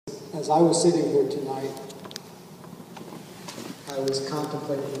As I was sitting here tonight, I was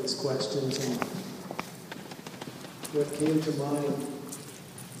contemplating these questions, and what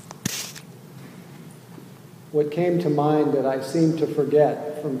came to mind that I seem to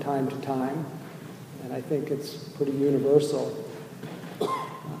forget from time to time, and I think it's pretty universal.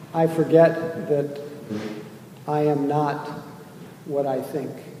 I forget that I am not what I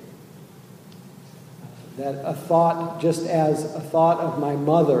think. That a thought, just as a thought of my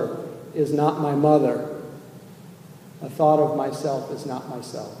mother is not my mother, a thought of myself is not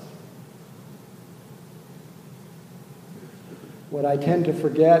myself. What I tend to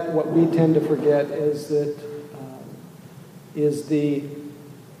forget, what we tend to forget, is that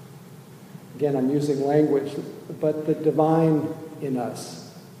again, I'm using language, but the divine in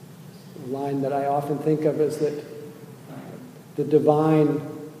us. The line that I often think of is that the divine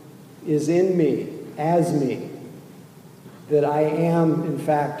is in me, as me, that I am, in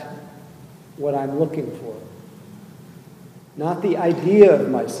fact, what I'm looking for. Not the idea of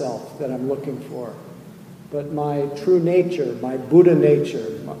myself that I'm looking for, but my true nature, my Buddha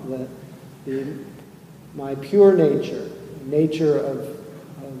nature, my pure nature, nature of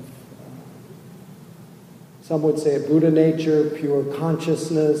some would say a Buddha nature, pure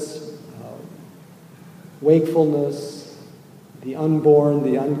consciousness, wakefulness, the unborn,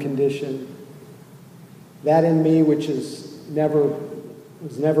 the unconditioned. That in me which was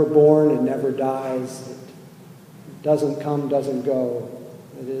never born and never dies, that doesn't come, doesn't go,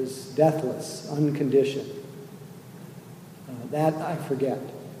 that is deathless, unconditioned. That I forget.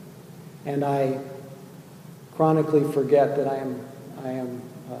 And I chronically forget that I am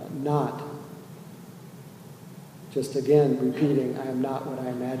not, just again repeating, I am not what I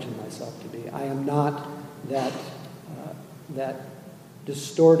imagine myself to be. I am not that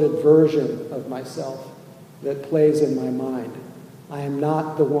distorted version of myself that plays in my mind. I am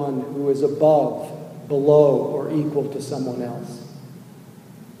not the one who is above, below, or equal to someone else.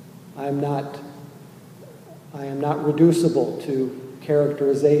 I am not reducible to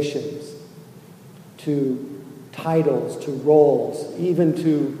characterizations, to titles, to roles, even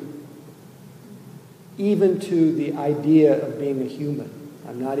to the idea of being a human.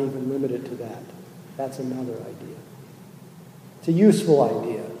 I'm not even limited to that. That's another idea. It's a useful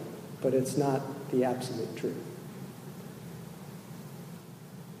idea, but it's not the absolute truth.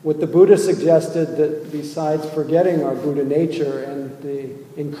 What the Buddha suggested, that besides forgetting our Buddha nature and the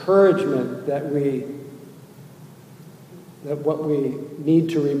encouragement that what we need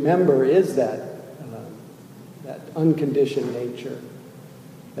to remember is that unconditioned nature,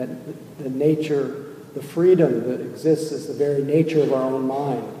 that the nature, the freedom that exists is the very nature of our own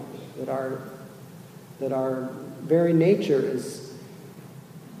mind, that our very nature is,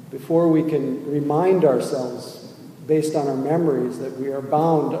 before we can remind ourselves based on our memories that we are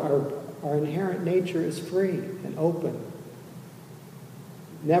bound, our inherent nature is free and open,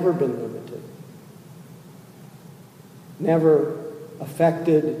 never been limited, never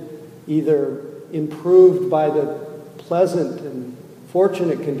affected, either improved by the pleasant and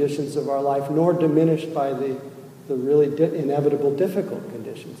fortunate conditions of our life, nor diminished by the really inevitable difficult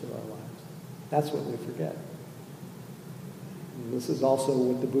conditions of our lives. That's what we forget. And this is also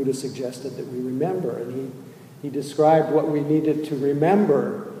what the Buddha suggested that we remember, and he described what we needed to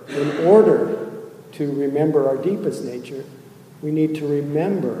remember in order to remember our deepest nature. We need to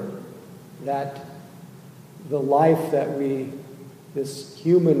remember that the life that this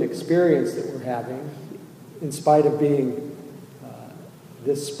human experience that we're having, in spite of being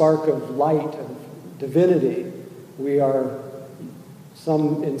this spark of light, of divinity, we are,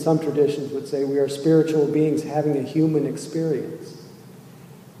 in some traditions would say, we are spiritual beings having a human experience.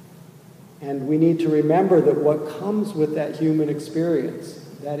 And we need to remember that what comes with that human experience,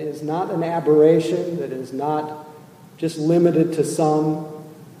 that is not an aberration, that is not just limited to some,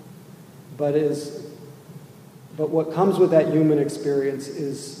 but what comes with that human experience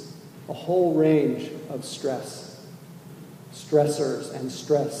is a whole range of stressors and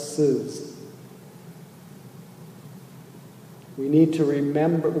stresses. We need to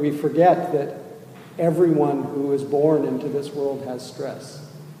remember, we forget that everyone who is born into this world has stress.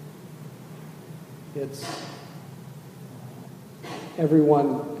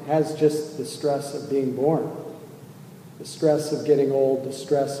 Everyone has just the stress of being born, the stress of getting old, the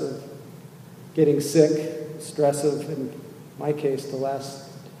stress of getting sick, the stress of, in my case,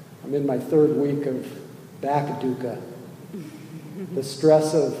 I'm in my 3rd week of back dukkha, the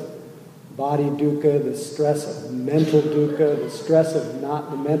stress of body dukkha, the stress of mental dukkha, the stress of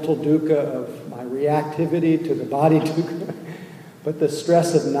not the mental dukkha of my reactivity to the body dukkha, but the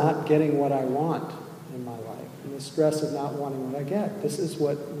stress of not getting what I want in my life, and the the stress of not wanting what I get. This is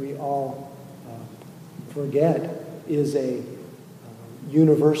what we all forget is a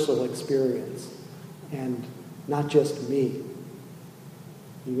universal experience, and not just me.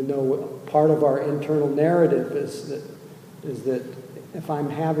 Even though part of our internal narrative is that if I'm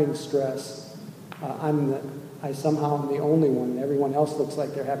having stress, I somehow am the only one, and everyone else looks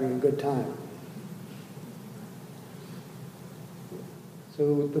like they're having a good time.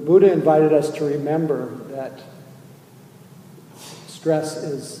 So the Buddha invited us to remember that stress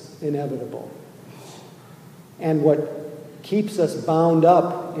is inevitable. And what keeps us bound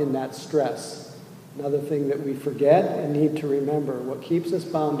up in that stress, another thing that we forget and need to remember, what keeps us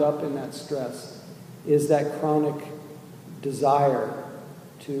bound up in that stress is that chronic desire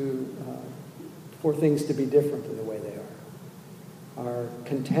for things to be different than the way they are. Our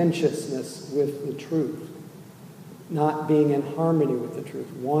contentiousness with the truth, not being in harmony with the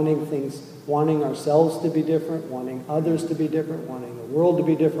truth, wanting ourselves to be different, wanting others to be different, wanting the world to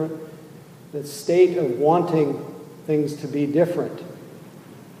be different. The state of wanting things to be different,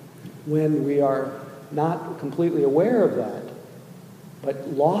 when we are not completely aware of that, but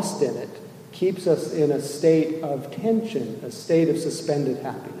lost in it, keeps us in a state of tension, a state of suspended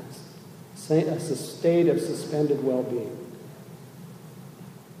happiness, a state of suspended well-being.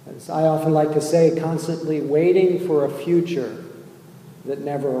 As I often like to say, constantly waiting for a future that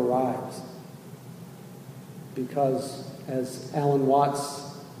never arrives. Because, as Alan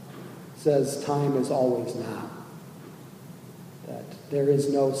Watts says, time is always now. That there is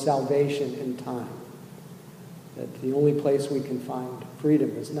no salvation in time. That the only place we can find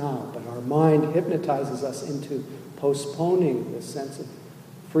freedom is now. But our mind hypnotizes us into postponing this sense of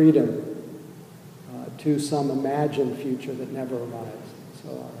freedom to some imagined future that never arrives.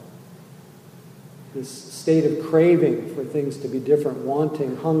 So this state of craving for things to be different,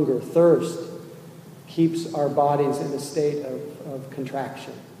 wanting, hunger, thirst, keeps our bodies in a state of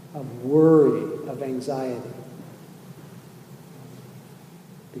contraction, of worry, of anxiety.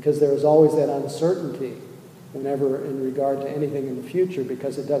 Because there is always that uncertainty whenever in regard to anything in the future,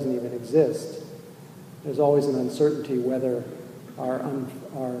 because it doesn't even exist. There's always an uncertainty whether our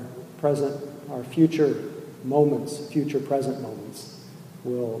future present moments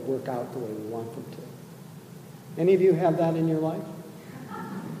will work out the way we want them to. Any of you have that in your life?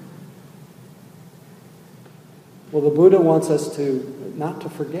 Well, the Buddha wants us not to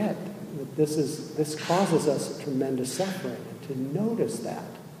forget that this causes us tremendous suffering, and to notice that.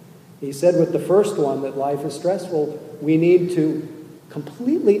 He said with the first one that life is stressful, we need to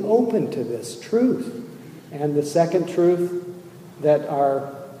completely open to this truth. And the second truth that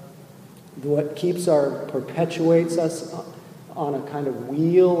perpetuates us on a kind of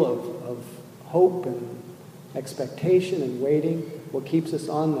wheel of hope and expectation and waiting, what keeps us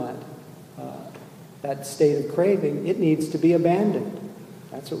on that state of craving, it needs to be abandoned.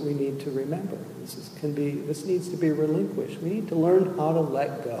 That's what we need to remember. This needs to be relinquished. We need to learn how to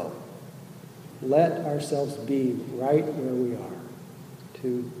let go. Let ourselves be right where we are,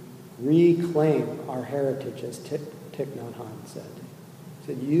 to reclaim our heritage, as Thich Nhat Hanh said. He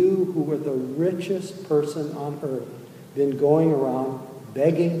said, you who were the richest person on earth, been going around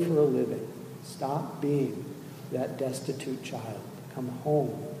begging for a living, stop being that destitute child. Come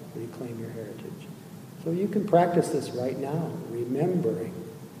home, reclaim your heritage. So you can practice this right now, remembering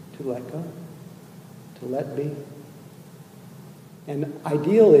to let go, to let be. And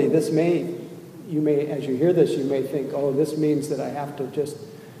ideally, you may, as you hear this, you may think, oh, this means that I have to just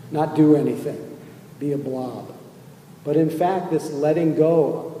not do anything, be a blob. But in fact, this letting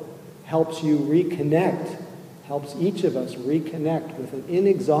go helps you reconnect, helps each of us reconnect with an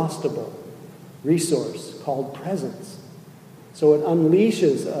inexhaustible resource called presence. So it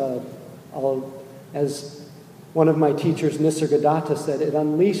unleashes, as one of my teachers, Nisargadatta, said, it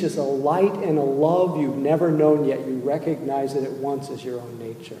unleashes a light and a love you've never known, yet you recognize it at once as your own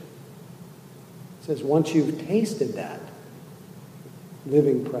nature. It says once you've tasted that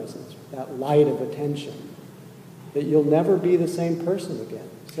living presence, that light of attention, that you'll never be the same person again.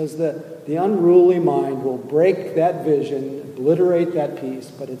 It says that the unruly mind will break that vision, obliterate that peace,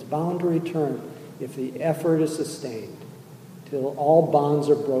 but it's bound to return if the effort is sustained till all bonds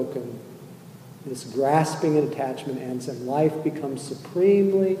are broken. This grasping and attachment ends, and life becomes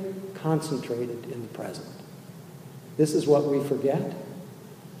supremely concentrated in the present. This is what we forget.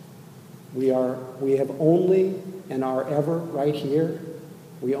 We have only and are ever right here.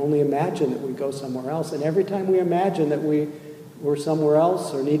 We only imagine that we go somewhere else. And every time we imagine that we're somewhere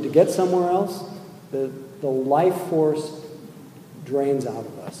else or need to get somewhere else, the life force drains out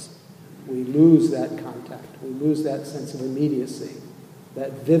of us. We lose that contact. We lose that sense of immediacy,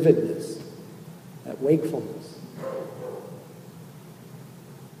 that vividness, that wakefulness.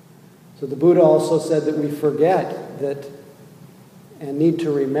 So the Buddha also said that we forget that and need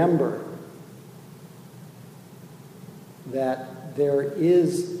to remember that there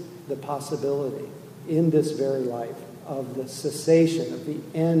is the possibility in this very life of the cessation, of the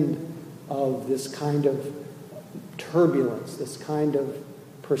end of this kind of turbulence, this kind of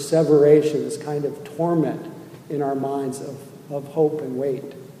perseveration, this kind of torment in our minds of hope and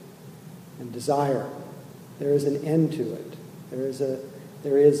wait and desire. There is an end to it.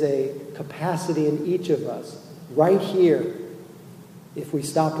 There is a capacity in each of us right here, if we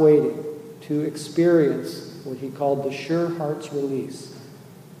stop waiting, to experience what he called the sure heart's release.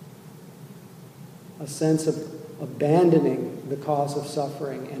 A sense of abandoning the cause of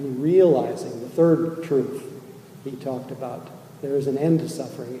suffering and realizing the third truth he talked about. There is an end to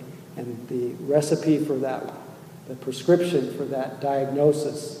suffering, and the recipe for that, the prescription for that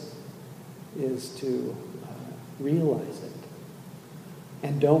diagnosis is to realize it.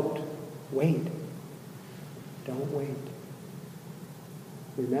 And don't wait. Don't wait.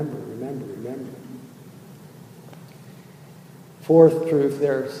 Remember, remember, remember. Fourth truth,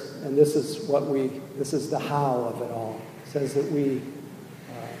 and this is the how of it all. It says that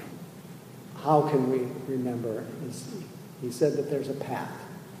how can we remember? He said that there's a path.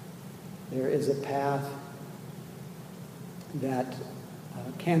 There is a path that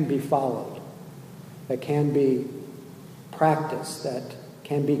can be followed, that can be practiced, that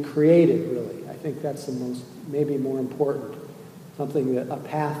can be created, really. I think that's maybe more important. A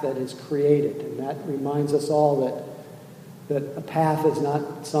path that is created. And that reminds us all that a path is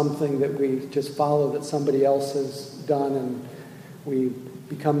not something that we just follow that somebody else has done, and we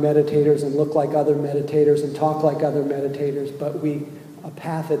become meditators and look like other meditators and talk like other meditators, but a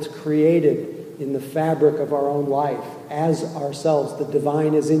path that's created in the fabric of our own life as ourselves. The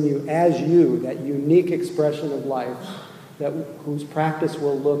divine is in you as you, that unique expression of life whose practice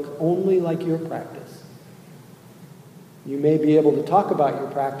will look only like your practice. You may be able to talk about your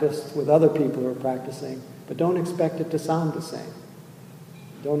practice with other people who are practicing, but don't expect it to sound the same.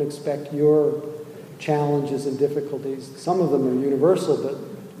 Don't expect your challenges and difficulties. Some of them are universal, but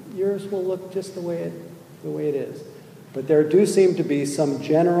yours will look just the way it is. But there do seem to be some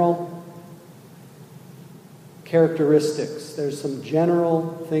general characteristics. There's some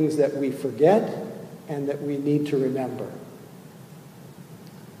general things that we forget and that we need to remember.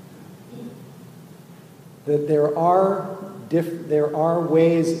 That there are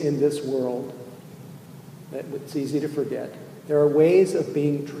ways in this world that it's easy to forget. There are ways of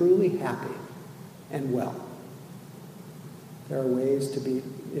being truly happy and well. There are ways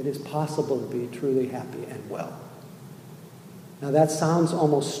it is possible to be truly happy and well. Now that sounds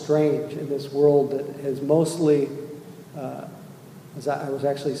almost strange in this world that has mostly, as I was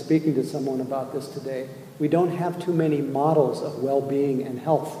actually speaking to someone about this today, we don't have too many models of well-being and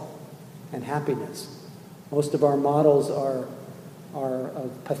health and happiness. Most of our models are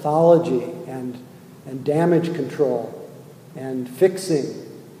of pathology and damage control and fixing,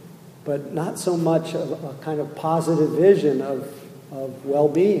 but not so much of a kind of positive vision of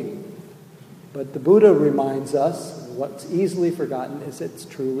well-being. But the Buddha reminds us, what's easily forgotten is it's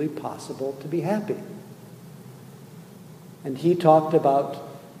truly possible to be happy. And he talked about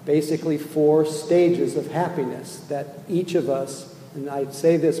basically 4 stages of happiness that each of us, and I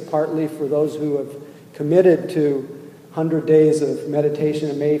say this partly for those who have committed to 100 days of meditation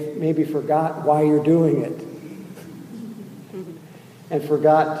and maybe forgot why you're doing it. And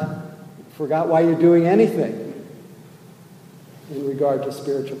forgot why you're doing anything in regard to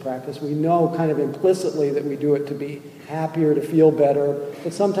spiritual practice. We know kind of implicitly that we do it to be happier, to feel better,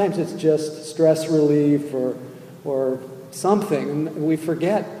 but sometimes it's just stress relief or something, and we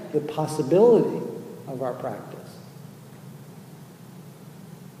forget the possibility of our practice.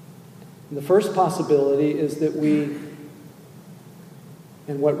 And the first possibility is that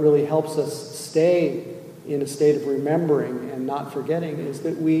and what really helps us stay in a state of remembering and not forgetting, is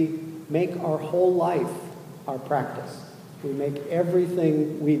that we make our whole life our practice. We make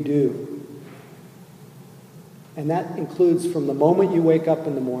everything we do. And that includes from the moment you wake up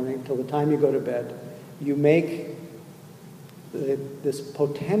in the morning till the time you go to bed, you make this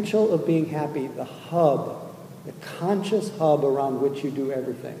potential of being happy the hub, the conscious hub around which you do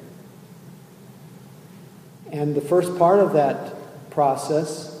everything. And the first part of that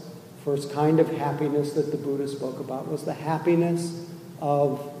process, first kind of happiness that the Buddha spoke about, was the happiness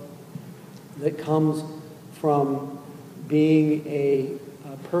that comes from being a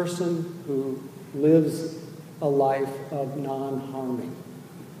person who lives a life of non-harming.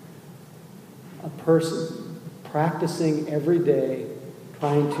 A person practicing every day,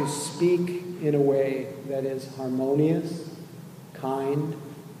 trying to speak in a way that is harmonious, kind,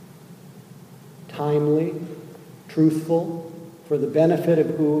 timely, truthful, for the benefit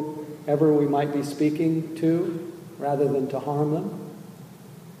of whoever we might be speaking to, rather than to harm them.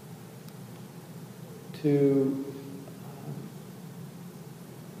 To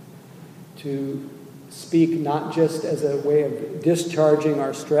speak not just as a way of discharging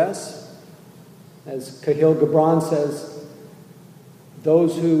our stress. As Kahlil Gibran says,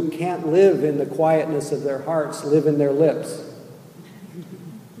 those who can't live in the quietness of their hearts live in their lips.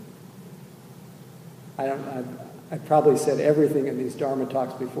 I've probably said everything in these Dharma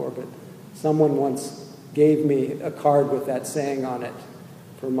talks before, but someone once gave me a card with that saying on it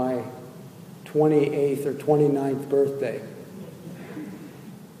for my 28th or 29th birthday.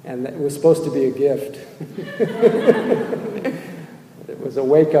 And it was supposed to be a gift. It was a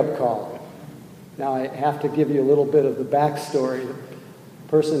wake-up call. Now I have to give you a little bit of the backstory. The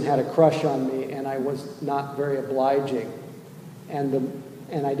person had a crush on me, and I was not very obliging. And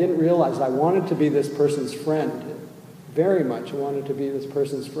I didn't realize I wanted to be this person's friend. Very much wanted to be this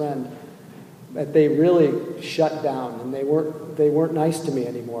person's friend. But they really shut down, and they weren't nice to me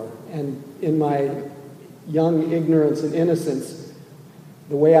anymore. And in my young ignorance and innocence,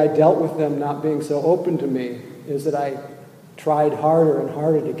 the way I dealt with them not being so open to me is that I tried harder and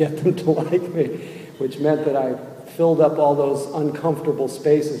harder to get them to like me, which meant that I filled up all those uncomfortable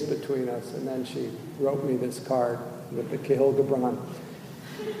spaces between us. And then she wrote me this card with the Kahlil Gibran.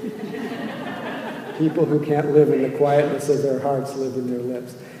 People who can't live in the quietness of their hearts live in their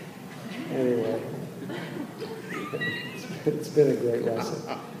lips. Anyway, it's been a great lesson.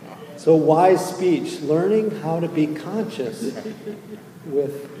 So wise speech, learning how to be conscious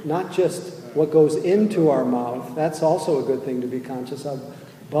with not just what goes into our mouth, that's also a good thing to be conscious of,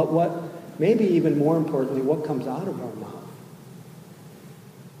 but what, maybe even more importantly, what comes out of our mouth.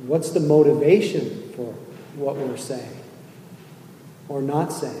 What's the motivation for what we're saying or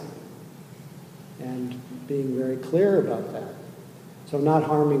not saying? And being very clear about that. So not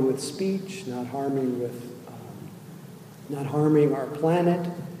harming with speech, not harming our planet,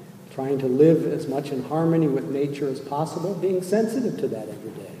 trying to live as much in harmony with nature as possible, being sensitive to that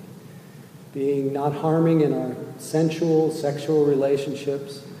every day. Being not harming in our sensual, sexual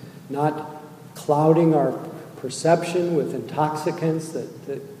relationships, not clouding our perception with intoxicants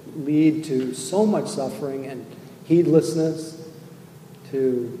that lead to so much suffering and heedlessness,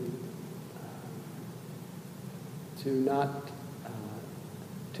 to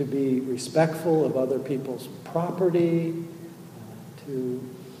be respectful of other people's property, to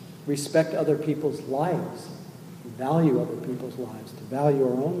respect other people's lives, value other people's lives, to value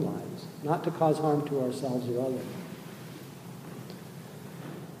our own lives, not to cause harm to ourselves or others.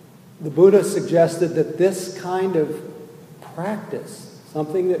 The Buddha suggested that this kind of practice,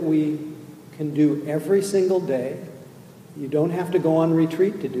 something that we can do every single day, you don't have to go on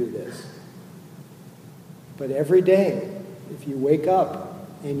retreat to do this, but every day, if you wake up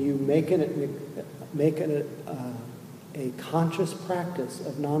and you make a conscious practice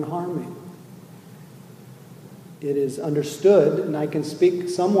of non-harming, it is understood, and I can speak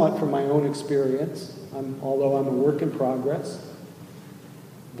somewhat from my own experience, although I'm a work in progress,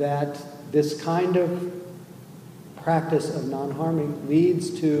 that this kind of practice of non-harming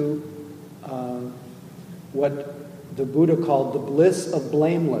leads to what the Buddha called the bliss of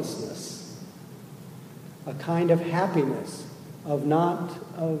blamelessness, a kind of happiness of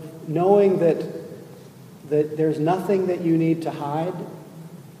knowing that there's nothing that you need to hide,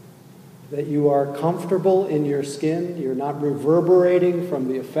 that you are comfortable in your skin, you're not reverberating from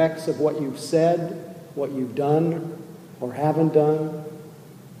the effects of what you've said, what you've done or haven't done,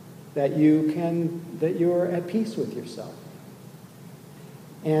 that you're at peace with yourself.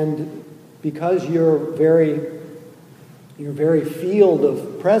 And because your very field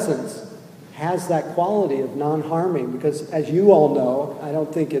of presence has that quality of non-harming, because as you all know, I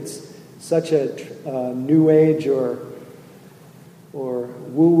don't think it's such a new age or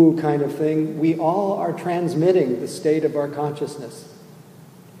woo-woo kind of thing. We all are transmitting the state of our consciousness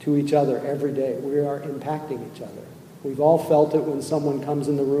to each other every day. We are impacting each other. We've all felt it when someone comes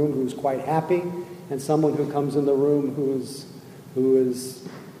in the room who's quite happy, and someone who comes in the room who is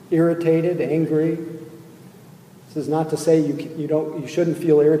irritated, angry. This is not to say you shouldn't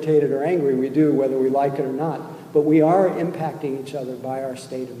feel irritated or angry. We do, whether we like it or not. But we are impacting each other by our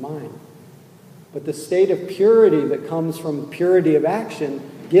state of mind. But the state of purity that comes from purity of action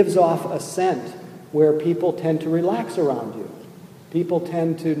gives off a scent where people tend to relax around you. People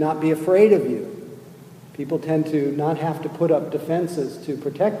tend to not be afraid of you. People tend to not have to put up defenses to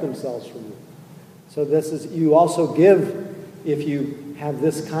protect themselves from you. So you also give, if you have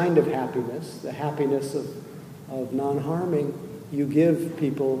this kind of happiness, the happiness of non-harming, you give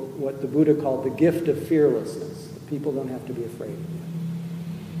people what the Buddha called the gift of fearlessness. People don't have to be afraid.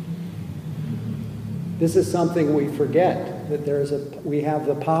 This is something we forget, that we have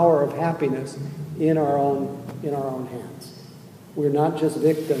the power of happiness in our own hands. We're not just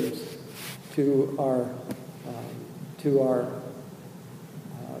victims to our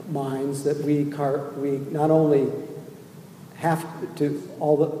minds, that we not only have to,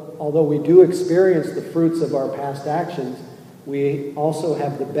 although we do experience the fruits of our past actions, we also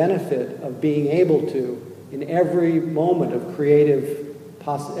have the benefit of being able to, in every moment of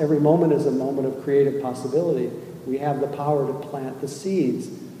every moment is a moment of creative possibility, we have the power to plant the seeds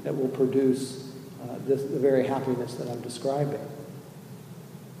that will produce the very happiness that I'm describing.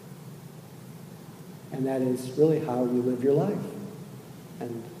 And that is really how you live your life.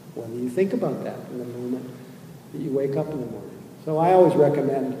 And whether you think about that in the moment that you wake up in the morning. So I always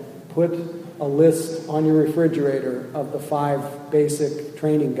recommend put a list on your refrigerator of the 5 basic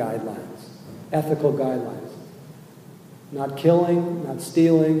training guidelines, ethical guidelines. Not killing, not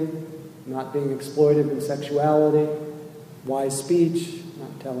stealing, not being exploitive in sexuality, wise speech,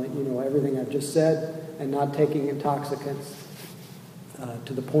 not telling, everything I've just said, and not taking intoxicants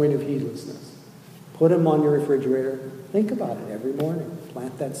to the point of heedlessness. Put them on your refrigerator. Think about it every morning.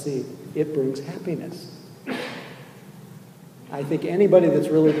 Plant that seed. It brings happiness. I think anybody that's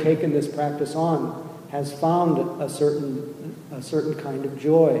really taken this practice on has found a certain kind of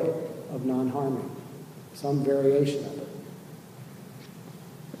joy of non-harming, some variation of it.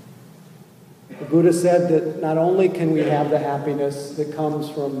 The Buddha said that not only can we have the happiness that comes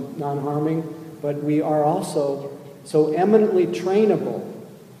from non-harming, but we are also so eminently trainable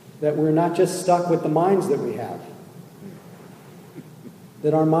that we're not just stuck with the minds that we have.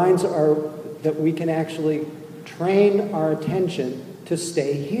 That our minds are, that we can actually train our attention to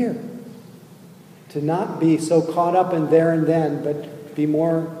stay here. To not be so caught up in there and then, but be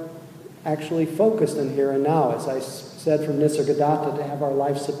more actually focused in here and now. As I said from Nisargadatta, to have our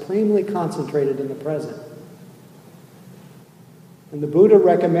life supremely concentrated in the present. And the Buddha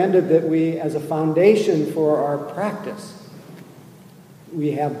recommended that we, as a foundation for our practice,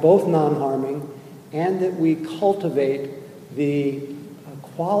 we have both non-harming and that we cultivate the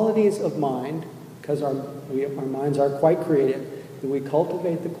qualities of mind, because our minds are quite creative, that we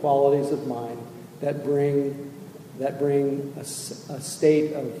cultivate the qualities of mind that bring a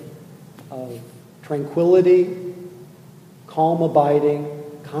state of tranquility, calm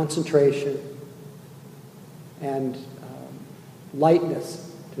abiding, concentration, and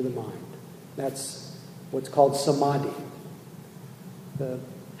lightness to the mind. That's what's called samadhi. The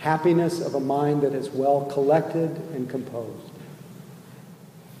happiness of a mind that is well collected and composed.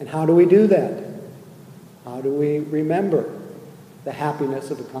 And how do we do that? How do we remember the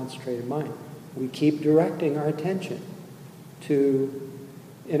happiness of a concentrated mind? We keep directing our attention to,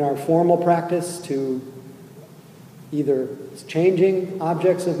 in our formal practice, to either changing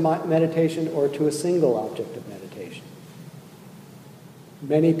objects of meditation or to a single object of meditation.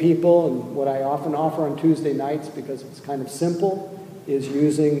 Many people, and what I often offer on Tuesday nights, because it's kind of simple, is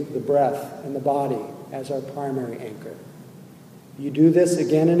using the breath and the body as our primary anchor. You do this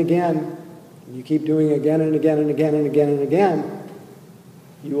again and again, and you keep doing it again and again and again and again and again,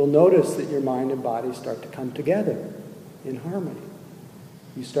 you will notice that your mind and body start to come together in harmony.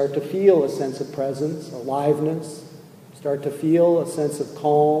 You start to feel a sense of presence, aliveness, start to feel a sense of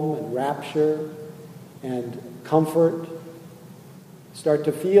calm and rapture and comfort, start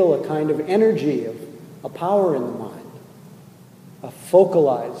to feel a kind of energy, of a power in the mind, a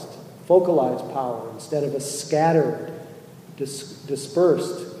focalized power instead of a scattered,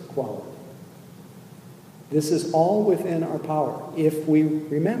 dispersed quality. This is all within our power if we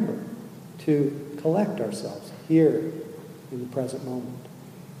remember to collect ourselves here in the present moment.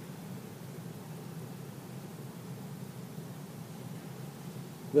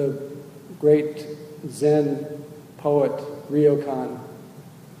 The great Zen poet Ryokan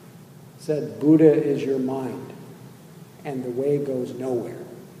said, "Buddha is your mind, and the way goes nowhere.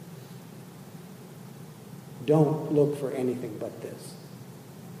 Don't look for anything but this.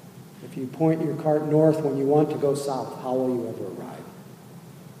 If you point your cart north when you want to go south, how will you ever arrive?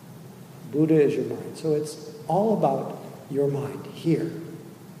 Buddha is your mind." So it's all about your mind here,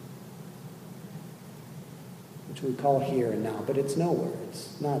 which we call here and now, but it's nowhere.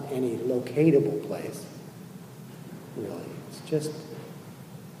 It's not any locatable place, really. It's just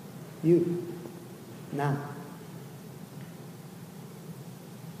you, now.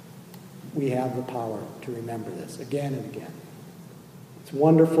 We have the power to remember this again and again. It's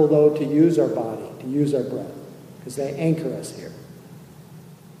wonderful, though, to use our body, to use our breath, because they anchor us here.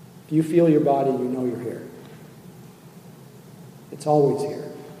 If you feel your body, you know you're here. It's always here.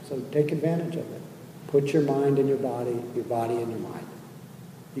 So take advantage of it. Put your mind in your body in your mind.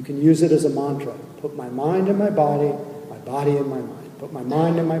 You can use it as a mantra. Put my mind in my body in my mind. Put my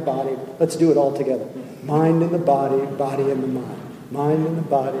mind in my body. Let's do it all together. Mind in the body in the mind. Mind in the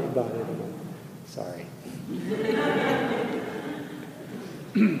body in the mind. Sorry.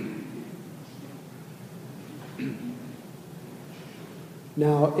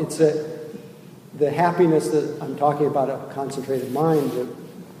 Now, it's the happiness that I'm talking about, a concentrated mind, that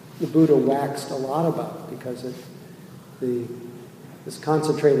the Buddha waxed a lot about, because this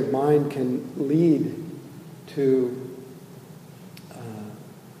concentrated mind can lead to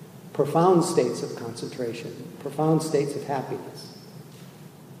profound states of concentration, profound states of happiness.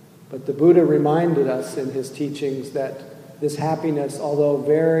 But the Buddha reminded us in his teachings that this happiness, although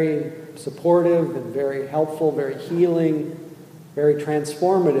very supportive and very helpful, very healing, very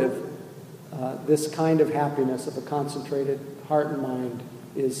transformative, this kind of happiness of a concentrated heart and mind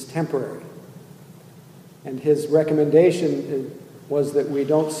is temporary. And his recommendation was that we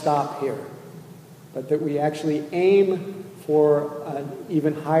don't stop here, but that we actually aim for an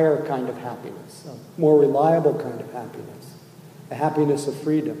even higher kind of happiness, a more reliable kind of happiness, the happiness of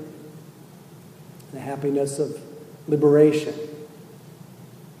freedom, the happiness of liberation.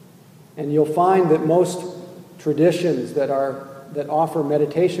 And you'll find that most traditions that offer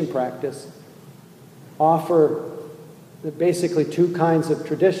meditation practice offer basically two kinds of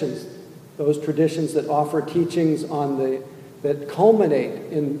traditions. Those traditions that offer teachings that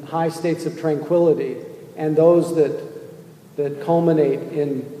culminate in high states of tranquility, and those that culminate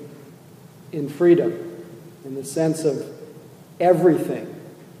in freedom, in the sense of everything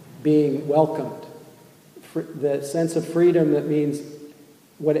being welcomed. The sense of freedom that means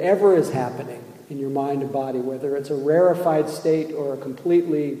whatever is happening in your mind and body, whether it's a rarefied state or a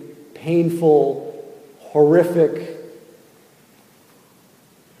completely painful, horrific,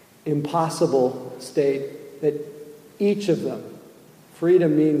 impossible state, that each of them,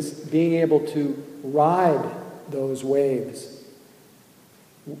 freedom means being able to ride those waves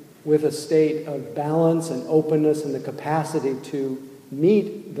with a state of balance and openness and the capacity to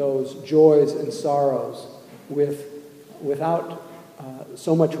meet those joys and sorrows without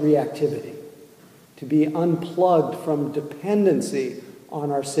so much reactivity, to be unplugged from dependency on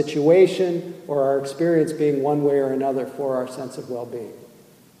our situation or our experience being one way or another for our sense of well-being.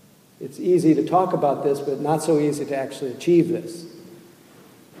 It's easy to talk about this, but not so easy to actually achieve this,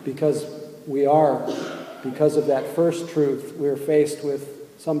 because of that first truth, we're faced with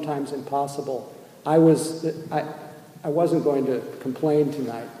sometimes impossible. I wasn't going to complain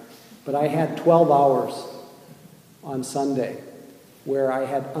tonight, but I had 12 hours on Sunday where I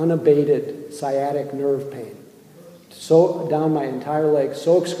had unabated sciatic nerve pain, so down my entire leg,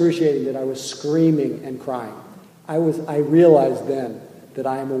 so excruciating that I was screaming and crying. I realized then that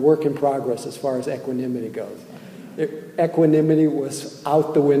I am a work in progress as far as equanimity goes. Equanimity was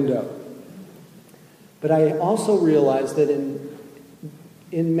out the window. But I also realized that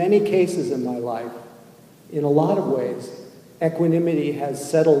in many cases in my life, in a lot of ways, equanimity has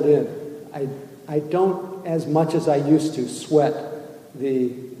settled in. I don't, as much as I used to, sweat the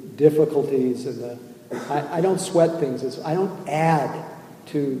difficulties and I don't sweat things. I don't add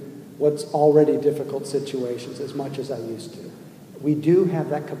to what's already difficult situations as much as I used to. We do have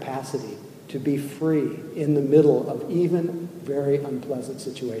that capacity to be free in the middle of even very unpleasant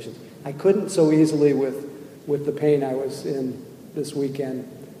situations. I couldn't so easily with the pain I was in this weekend,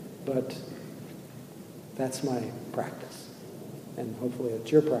 but that's my practice. And hopefully it's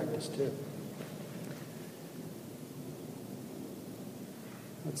your practice too.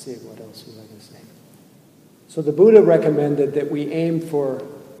 Let's see, what else was I going to say? So the Buddha recommended that we aim for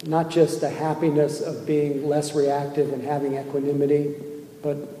not just the happiness of being less reactive and having equanimity,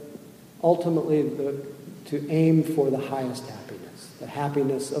 but ultimately to aim for the highest happiness, the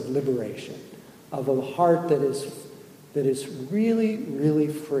happiness of liberation, of a heart that is really, really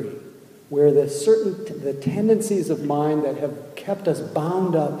free, where the tendencies of mind that have kept us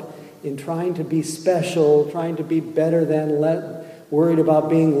bound up in trying to be special, trying to be better than, worried about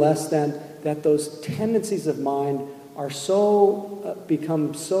being less than, that those tendencies of mind are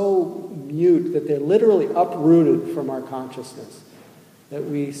become so mute that they're literally uprooted from our consciousness, that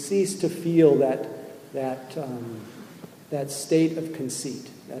we cease to feel that state of conceit,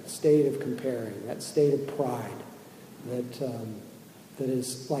 that state of comparing, that state of pride, that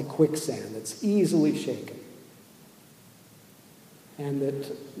is like quicksand, that's easily shaken, and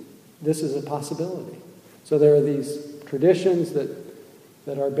that this is a possibility. So there are these traditions that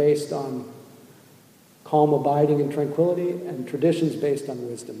are based on calm abiding and tranquility, and traditions based on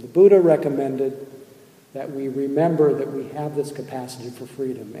wisdom. The Buddha recommended that we remember that we have this capacity for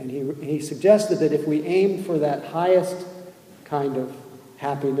freedom. And he suggested that if we aim for that highest kind of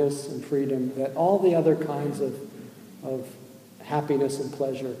happiness and freedom, that all the other kinds of happiness and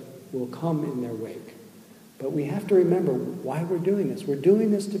pleasure will come in their wake. But we have to remember why we're doing this. We're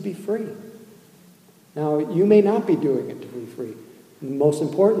doing this to be free. Now, you may not be doing it to be free. The most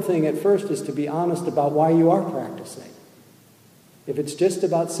important thing at first is to be honest about why you are practicing. If it's just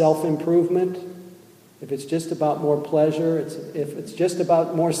about self-improvement, if it's just about more pleasure, if it's just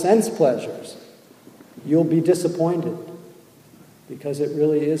about more sense pleasures, you'll be disappointed, because it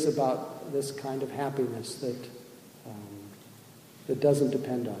really is about this kind of happiness that doesn't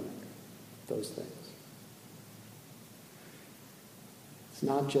depend on those things. It's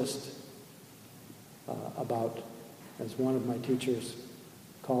not just about, as one of my teachers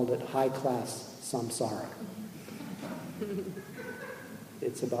called it, high-class samsara.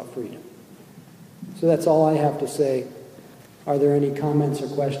 It's about freedom. So that's all I have to say. Are there any comments or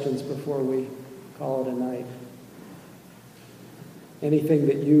questions before we call it a night? Anything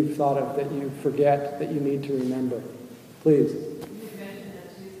that you've thought of that you forget that you need to remember? Please. You mentioned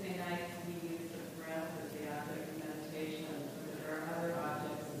that Tuesday nights we use the breath as the object of meditation, but there are other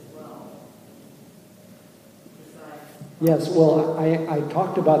objects as well. Besides. Yes, well, I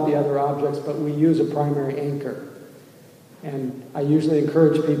talked about the other objects, but we use a primary anchor. And I usually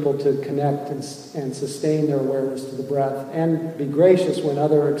encourage people to connect and sustain their awareness to the breath and be gracious when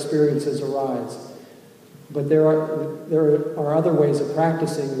other experiences arise. But there are other ways of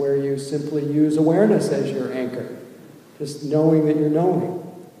practicing where you simply use awareness as your anchor, just knowing that you're knowing.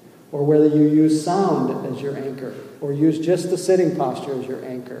 Or whether you use sound as your anchor, or use just the sitting posture as your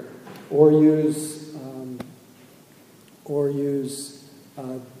anchor, or use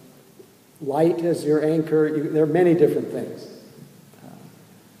light as your anchor. There are many different things.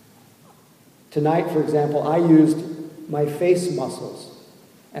 Tonight, for example, I used my face muscles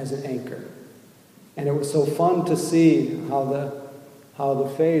as an anchor. And it was so fun to see how the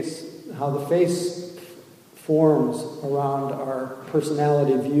face forms around our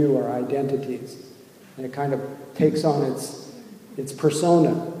personality view, our identities. And it kind of takes on its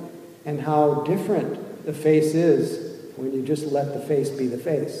persona, and how different the face is when you just let the face be the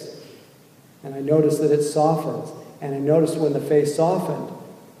face. And I noticed that it softens. And I noticed when the face softened,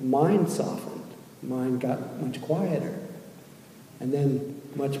 mind softened. Mind got much quieter. And then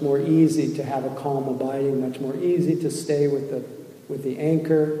much more easy to have a calm abiding, much more easy to stay with the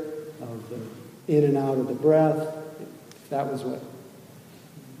anchor of the in and out of the breath. That's what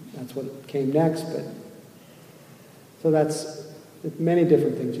came next. But so that's many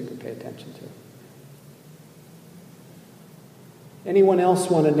different things you can pay attention to. Anyone else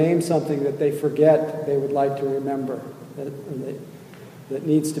want to name something that they forget they would like to remember, that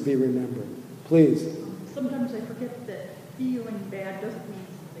needs to be remembered? Please. Sometimes I forget that feeling bad doesn't mean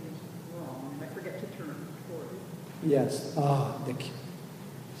something's wrong, and I forget to turn toward it. Yes.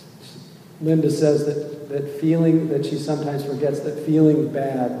 Linda says that she sometimes forgets that feeling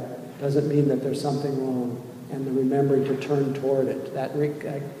bad doesn't mean that there's something wrong, and the remembering to turn toward it. That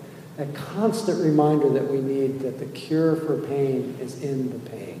constant reminder that we need that the cure for pain is in the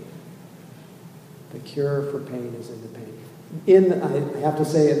pain. The cure for pain is in the pain. I have to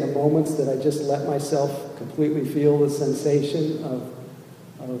say, in the moments that I just let myself completely feel the sensation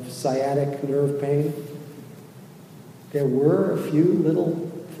of sciatic nerve pain, there were a few little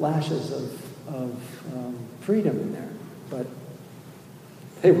flashes of freedom in there, but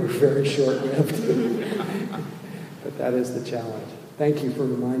they were very short-lived. But that is the challenge. Thank you for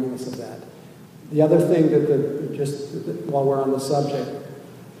reminding us of that. The other thing while we're on the subject,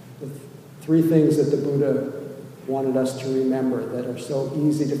 the three things that the Buddha wanted us to remember that are so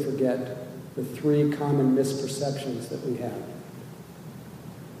easy to forget, the three common misperceptions that we have.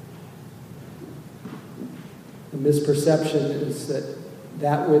 The misperception is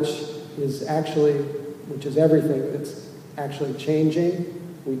that which is everything that's actually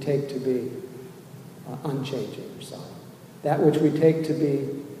changing, we take to be unchanging or solid. That which we take to be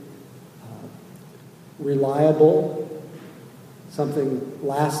reliable, something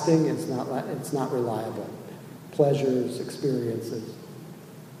lasting, it's not reliable. Pleasures, experiences,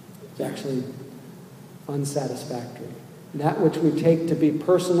 it's actually unsatisfactory. That which we take to be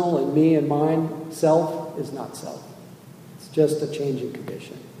personal and me and mine, self, is not self. It's just a changing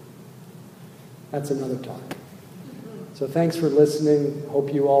condition. That's another talk. So thanks for listening.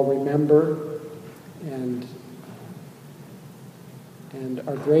 Hope you all remember and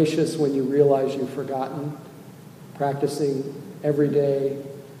are gracious when you realize you've forgotten, practicing every day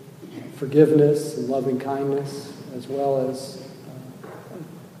forgiveness and loving kindness, as well as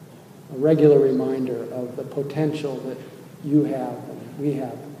a regular reminder of the potential that you have and we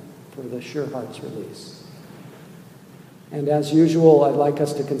have for the Sure Heart's release. And as usual, I'd like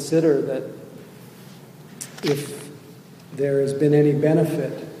us to consider that if there has been any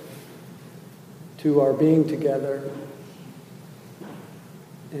benefit to our being together,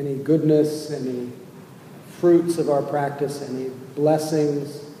 any goodness, any fruits of our practice, any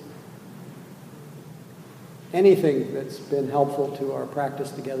blessings, anything that's been helpful to our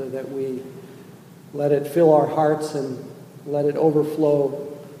practice together, that we let it fill our hearts and let it overflow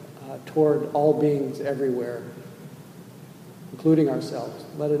toward all beings everywhere, including ourselves.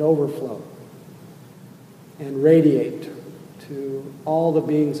 Let it overflow and radiate to all the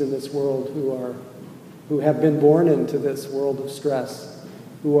beings in this world who have been born into this world of stress,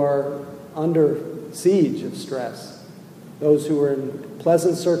 who are under siege of stress, those who are in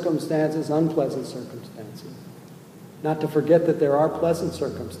pleasant circumstances, unpleasant circumstances. Not to forget that there are pleasant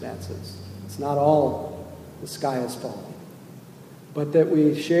circumstances. It's not all the sky is falling. But that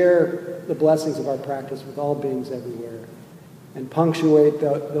we share the blessings of our practice with all beings everywhere and punctuate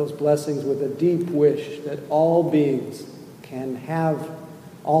those blessings with a deep wish that all beings can have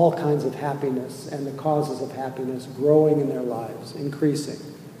all kinds of happiness and the causes of happiness growing in their lives, increasing.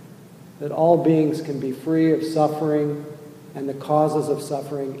 That all beings can be free of suffering and the causes of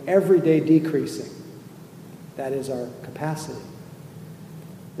suffering every day decreasing. That is our capacity.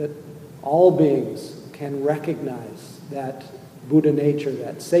 That all beings can recognize that Buddha nature,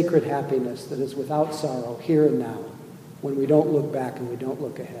 that sacred happiness that is without sorrow here and now, when we don't look back and we don't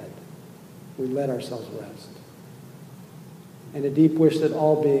look ahead. We let ourselves rest. And a deep wish that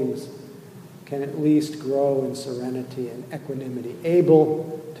all beings can at least grow in serenity and equanimity,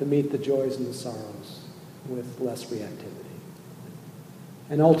 able to meet the joys and the sorrows with less reactivity.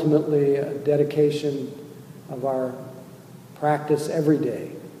 And ultimately, a dedication of our practice every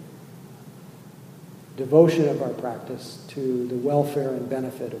day, devotion of our practice to the welfare and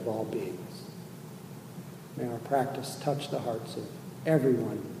benefit of all beings. May our practice touch the hearts of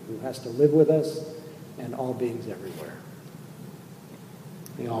everyone who has to live with us and all beings everywhere.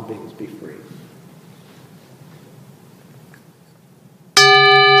 May all beings be free.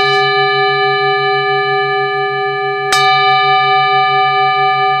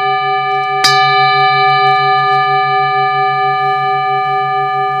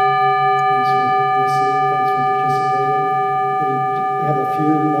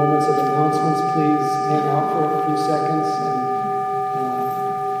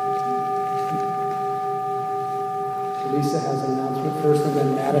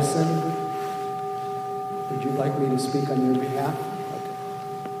 Speak on your behalf? Okay.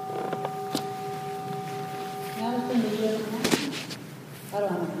 Madison, did you have an answer? I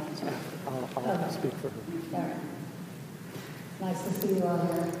don't have an answer. I'll speak for her. All right. Nice to see you all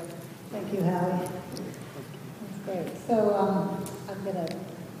here. Thank you, Howie. That's great. So I'm going to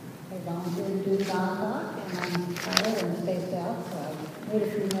volunteer to do the Dharma talk, and I'm tired and spaced out, so I made a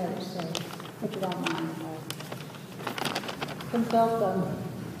few notes, so if you don't mind. Consult them.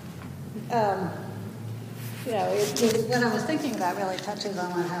 You know, what I was thinking about really touches on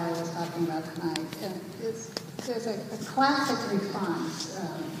what Howie was talking about tonight. And there's a classic response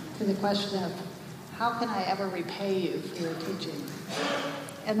to the question of, how can I ever repay you for your teaching?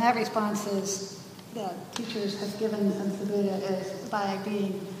 And that response is that teachers have given since the Buddha is by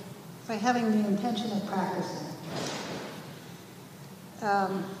having the intention of practicing.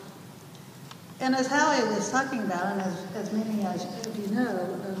 And as Howie was talking about, and as many as you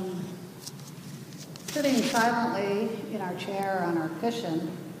know, sitting silently in our chair or on our cushion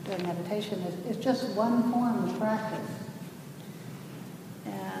during meditation is just one form of practice.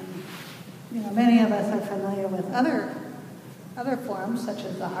 And, you know, many of us are familiar with other forms, such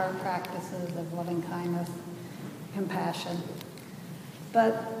as the heart practices of loving kindness, compassion.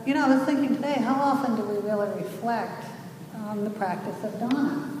 But, you know, I was thinking today, how often do we really reflect on the practice of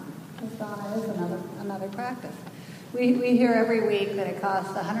Dharma? Because Dharma is another practice. We hear every week that it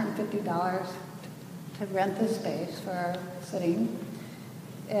costs $150 to rent this space for our sitting,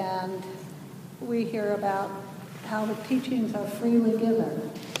 and we hear about how the teachings are freely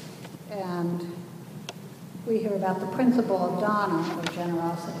given, and we hear about the principle of Dharma, or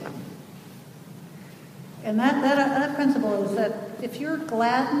generosity. And that principle is that if you're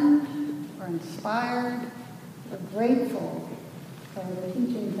gladdened or inspired or grateful for the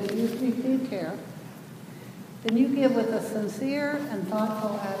teachings that you've received here, then you give with a sincere and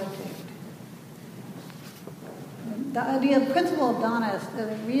thoughtful attitude. The idea, the principle of Dharma is that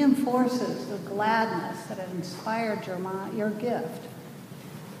it reinforces the gladness that it inspired your gift.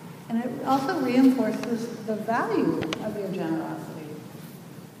 And it also reinforces the value of your generosity.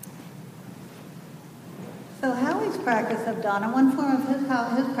 So Howie's practice of Dharma, one form of his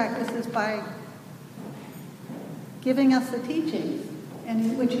practice is by giving us the teachings,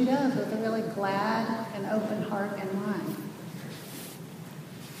 and which he does with a really glad and open heart and mind.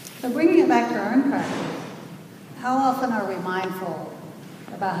 So bringing it back to our own practice, how often are we mindful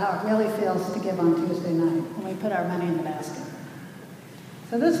about how it really feels to give on Tuesday night when we put our money in the basket?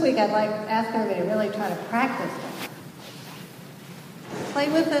 So this week I'd like to ask everybody to really try to practice that. Play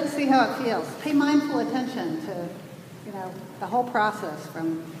with it, see how it feels. Pay mindful attention to, the whole process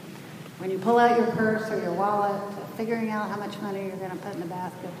from when you pull out your purse or your wallet to figuring out how much money you're going to put in the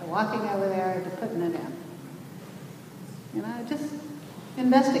basket to walking over there to putting it in. Just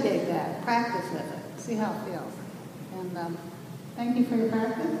investigate that, practice with it, see how it feels. And thank you for your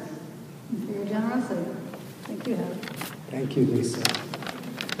practice and for your generosity. Thank you, Heather. Thank you, Lisa.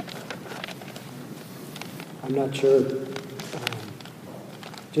 I'm not sure,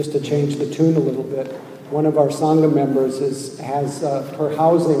 just to change the tune a little bit, one of our Sangha members has her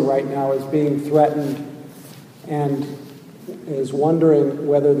housing right now is being threatened and is wondering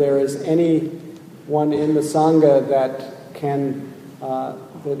whether there is anyone in the Sangha that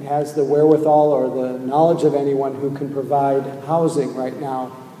that has the wherewithal or the knowledge of anyone who can provide housing right now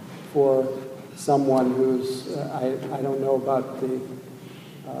for someone who's, I don't know about the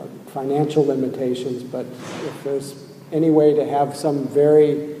financial limitations, but if there's any way to have some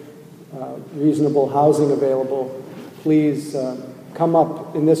very reasonable housing available, please come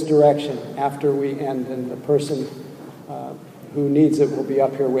up in this direction after we end, and the person who needs it will be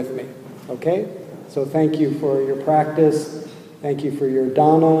up here with me. Okay? So thank you for your practice. Thank you for your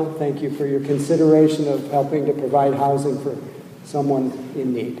dana. Thank you for your consideration of helping to provide housing for someone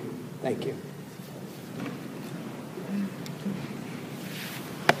in need. Thank you.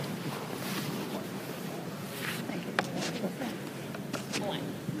 I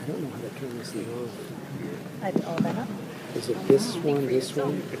don't know how to turn this thing on. That up? Is it this one, this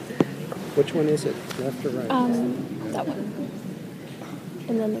one? Which one is it? Left or right? That one.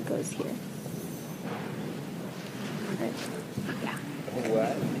 And then it goes here. Right. Yeah.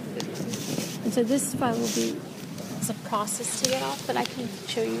 What? And so this file will be, it's a process to get off, but I can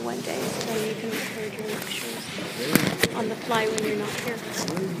show you one day so then you can record your lectures on the fly when you're not here.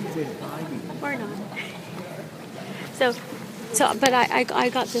 Or not. But I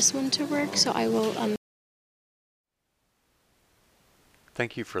got this one to work, so I will...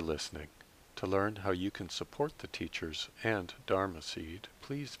 Thank you for listening. To learn how you can support the teachers and Dharma Seed,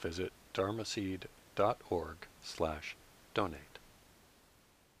 please visit dharmaseed.org/donate.